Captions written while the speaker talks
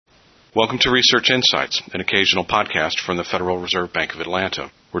Welcome to Research Insights, an occasional podcast from the Federal Reserve Bank of Atlanta.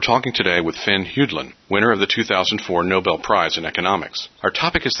 We're talking today with Finn Hudlin, winner of the 2004 Nobel Prize in Economics. Our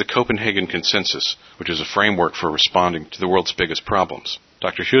topic is the Copenhagen Consensus, which is a framework for responding to the world's biggest problems.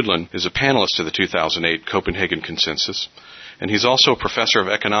 Dr. Hudlin is a panelist of the 2008 Copenhagen Consensus, and he's also a professor of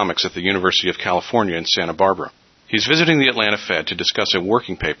economics at the University of California in Santa Barbara. He's visiting the Atlanta Fed to discuss a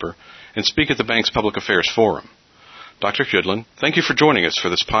working paper and speak at the bank's Public Affairs Forum. Dr. Hudlin, thank you for joining us for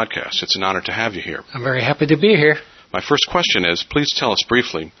this podcast. It's an honor to have you here. I'm very happy to be here. My first question is, please tell us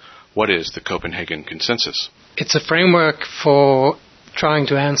briefly, what is the Copenhagen Consensus? It's a framework for trying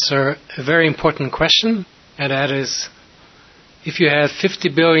to answer a very important question, and that is, if you had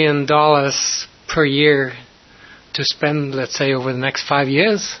 $50 billion per year to spend, let's say, over the next 5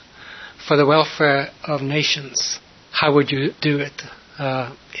 years for the welfare of nations, how would you do it?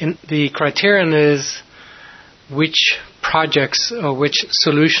 The criterion is which projects or which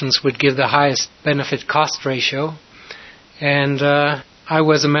solutions would give the highest benefit-cost ratio. And I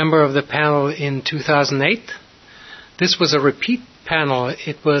was a member of the panel in 2008. This was a repeat panel.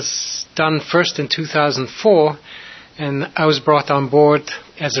 It was done first in 2004, and I was brought on board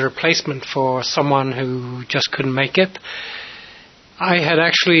as a replacement for someone who just couldn't make it. I had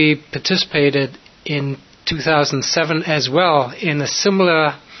actually participated in 2007 as well in a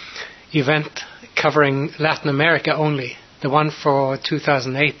similar event covering Latin America only. The one for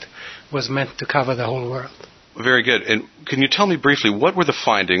 2008 was meant to cover the whole world. Very good. And can you tell me briefly, what were the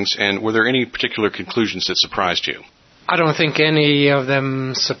findings, and were there any particular conclusions that surprised you? I don't think any of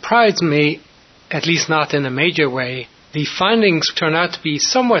them surprised me, at least not in a major way. The findings turned out to be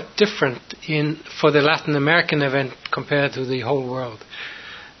somewhat different for the Latin American event compared to the whole world.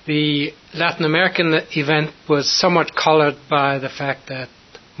 The Latin American event was somewhat colored by the fact that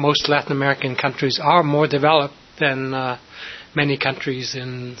most Latin American countries are more developed than many countries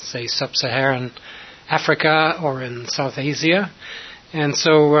in, say, sub-Saharan Africa or in South Asia. And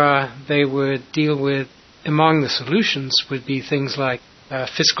so they would deal with, among the solutions would be things like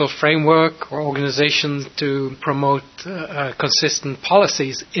fiscal framework or organizations to promote consistent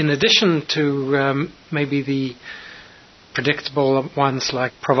policies, in addition to maybe the predictable ones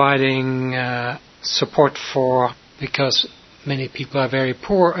like providing support for, because many people are very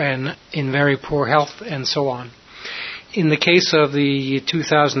poor and in very poor health and so on. In the case of the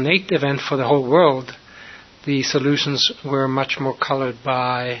 2008 event for the whole world, the solutions were much more colored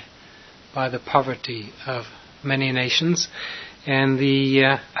by the poverty of many nations. And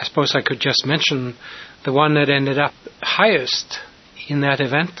I suppose I could just mention the one that ended up highest in that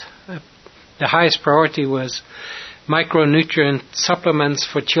event. The highest priority was micronutrient supplements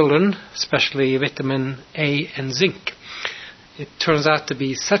for children, especially vitamin A and zinc. It turns out to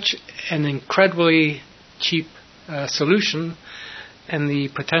be such an incredibly cheap solution, and the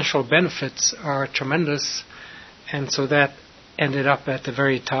potential benefits are tremendous, and so that ended up at the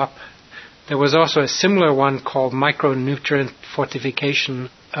very top. There was also a similar one called micronutrient fortification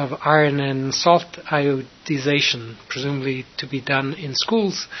of iron and salt iodization, presumably to be done in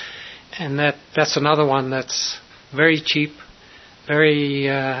schools, and that's another one that's very cheap, very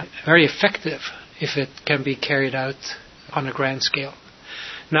effective if it can be carried out on a grand scale.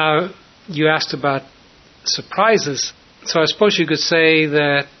 Now, you asked about surprises, so I suppose you could say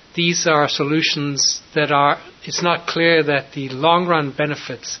that these are solutions that it's not clear that the long-run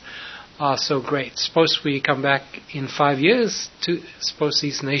benefits are so great. Suppose we come back in 5 years suppose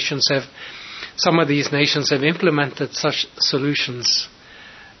some of these nations have implemented such solutions.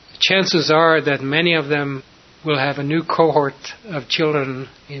 Chances are that many of them will have a new cohort of children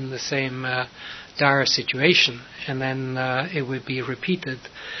in the same dire situation, and then it would be repeated.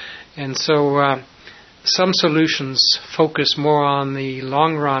 And so some solutions focus more on the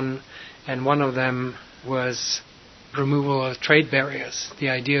long run, and one of them was removal of trade barriers. The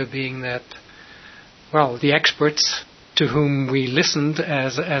idea being that, well, the experts to whom we listened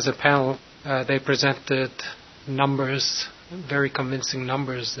as a panel, they presented numbers, very convincing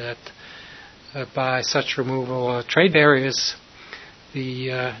numbers, that by such removal of trade barriers,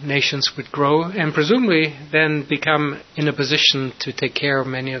 the nations would grow and presumably then become in a position to take care of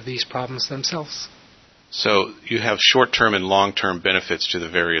many of these problems themselves. So you have short-term and long-term benefits to the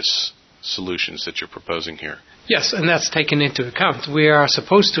various solutions that you're proposing here. Yes, and that's taken into account. We are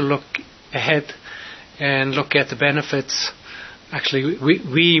supposed to look ahead and look at the benefits. Actually,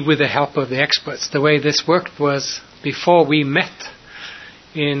 we with the help of the experts. The way this worked was before we met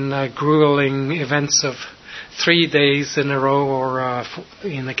in grueling events of 3 days in a row, or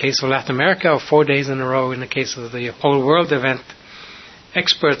in the case of Latin America, or 4 days in a row in the case of the whole world event,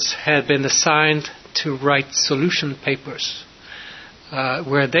 experts had been assigned to write solution papers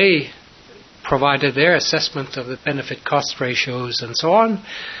where they provided their assessment of the benefit-cost ratios and so on.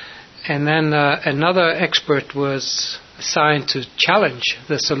 And then another expert was assigned to challenge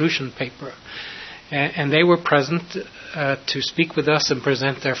the solution paper. And they were present to speak with us and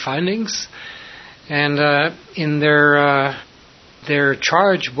present their findings. And in their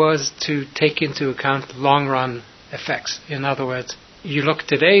charge was to take into account long-run effects. In other words, you look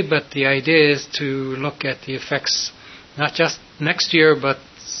today, but the idea is to look at the effects not just next year, but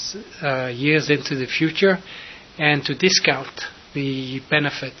years into the future, and to discount the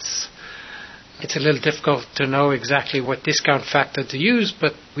benefits. It's a little difficult to know exactly what discount factor to use,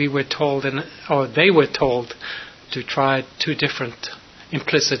 but we were told, or they were told, to try two different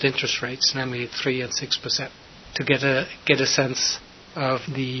implicit interest rates, namely 3% and 6%, to get a sense of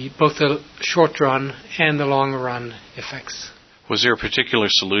both the short run and the long run effects. Was there a particular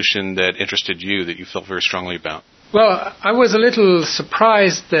solution that interested you that you felt very strongly about? Well, I was a little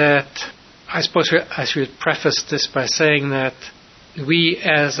surprised that, I suppose I should preface this by saying that we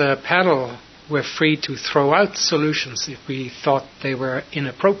as a panel were free to throw out solutions if we thought they were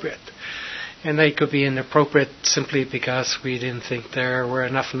inappropriate. And they could be inappropriate simply because we didn't think there were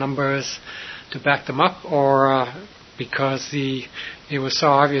enough numbers to back them up, or because it was so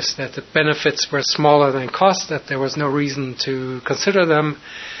obvious that the benefits were smaller than cost that there was no reason to consider them.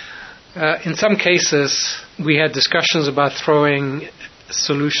 In some cases, we had discussions about throwing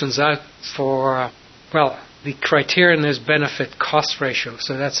solutions out for, the criterion is benefit-cost ratio,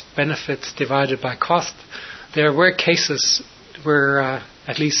 so that's benefits divided by cost. There were cases where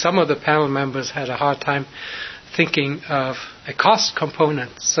at least some of the panel members had a hard time thinking of a cost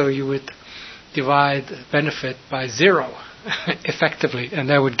component, so you would divide benefit by 0 effectively, and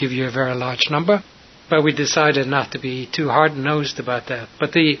that would give you a very large number. But we decided not to be too hard-nosed about that.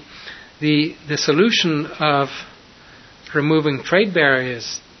 But the solution of removing trade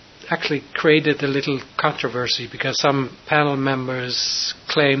barriers actually created a little controversy, because some panel members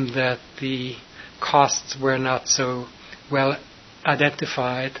claimed that the costs were not so well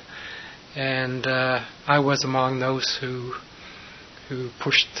identified, and I was among those who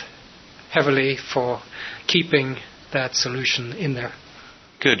pushed heavily for keeping that solution in there.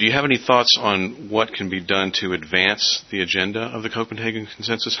 Good. Do you have any thoughts on what can be done to advance the agenda of the Copenhagen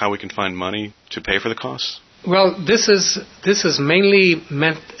Consensus, how we can find money to pay for the costs? Well, this is mainly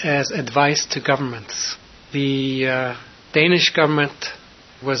meant as advice to governments. The Danish government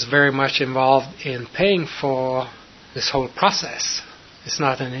was very much involved in paying for this whole process. It's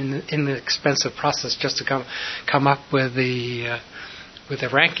not an inexpensive process just to come up with the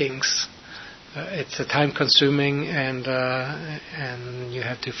rankings. It's a time-consuming, and you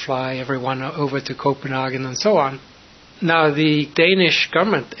have to fly everyone over to Copenhagen and so on. Now, the Danish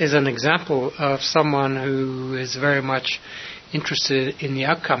government is an example of someone who is very much interested in the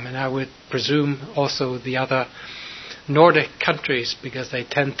outcome, and I would presume also the other Nordic countries, because they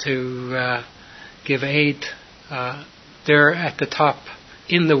tend to give aid. They're at the top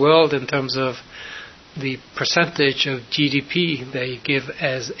in the world in terms of the percentage of GDP they give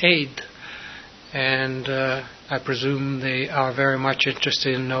as aid. And I presume they are very much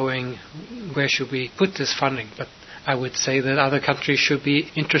interested in knowing where should we put this funding. But I would say that other countries should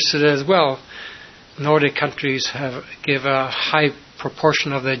be interested as well. Nordic countries give a high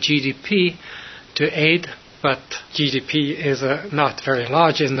proportion of their GDP to aid, but GDP is not very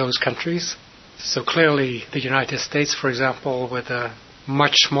large in those countries. So clearly the United States, for example, with a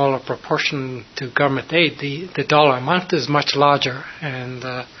much smaller proportion to government aid, the dollar amount is much larger, and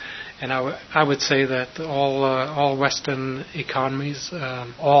I would say that all Western economies,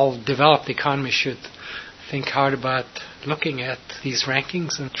 all developed economies, should think hard about looking at these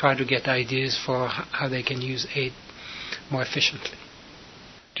rankings and try to get ideas for how they can use aid more efficiently.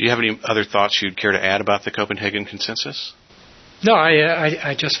 Do you have any other thoughts you'd care to add about the Copenhagen Consensus? No,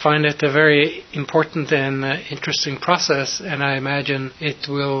 I just find it a very important and interesting process, and I imagine it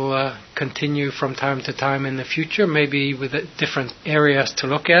will continue from time to time in the future, maybe with different areas to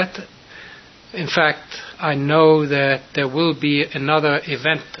look at. In fact, I know that there will be another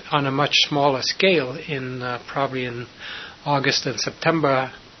event on a much smaller scale probably in August and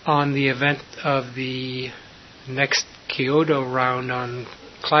September, on the event of the next Kyoto round on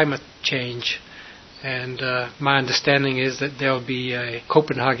climate change. And my understanding is that there will be a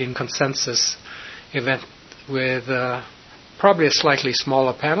Copenhagen Consensus event with probably a slightly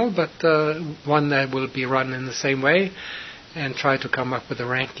smaller panel, but one that will be run in the same way, and try to come up with a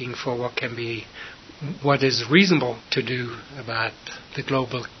ranking for what is reasonable to do about the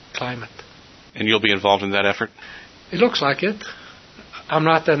global climate. And you'll be involved in that effort? It looks like it. I'm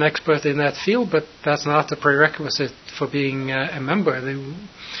not an expert in that field, but that's not a prerequisite for being a member.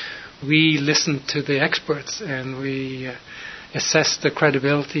 we listen to the experts and we assess the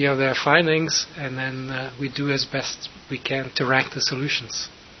credibility of their findings, and then we do as best we can to rank the solutions.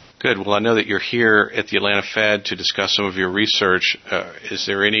 Good. Well, I know that you're here at the Atlanta Fed to discuss some of your research. Is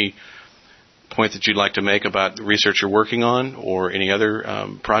there any point that you'd like to make about the research you're working on or any other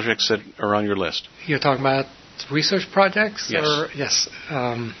projects that are on your list? You're talking about research projects? Yes. Yes.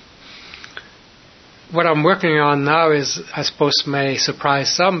 What I'm working on now is, I suppose, may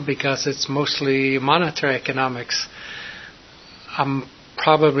surprise some because it's mostly monetary economics. I'm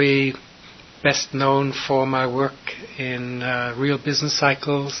probably best known for my work in real business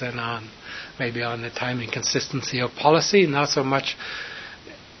cycles and maybe on the time and consistency of policy, not so much.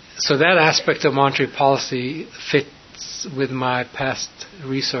 So that aspect of monetary policy fits with my past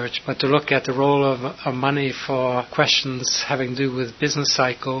research, but to look at the role of money for questions having to do with business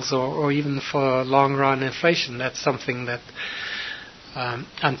cycles or even for long-run inflation, that's something that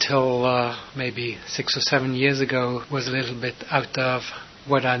until maybe 6 or 7 years ago was a little bit out of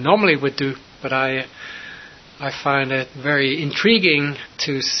what I normally would do, but I find it very intriguing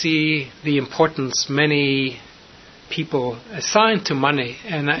to see the importance many people assign to money,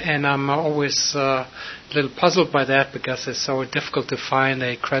 and I'm always a little puzzled by that because it's so difficult to find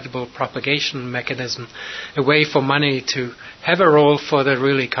a credible propagation mechanism, a way for money to have a role for the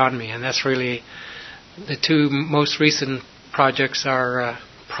real economy, and that's really the two most recent projects are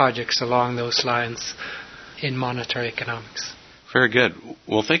projects along those lines in monetary economics. Very good.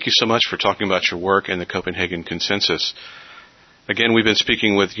 Well, thank you so much for talking about your work and the Copenhagen Consensus. Again, we've been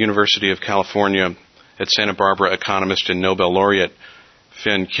speaking with University of California at Santa Barbara economist and Nobel laureate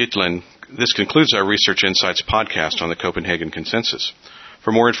Finn Hytlen. This concludes our Research Insights podcast on the Copenhagen Consensus.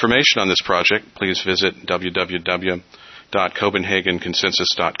 For more information on this project, please visit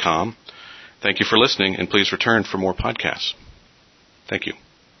www.copenhagenconsensus.com. Thank you for listening, and please return for more podcasts. Thank you.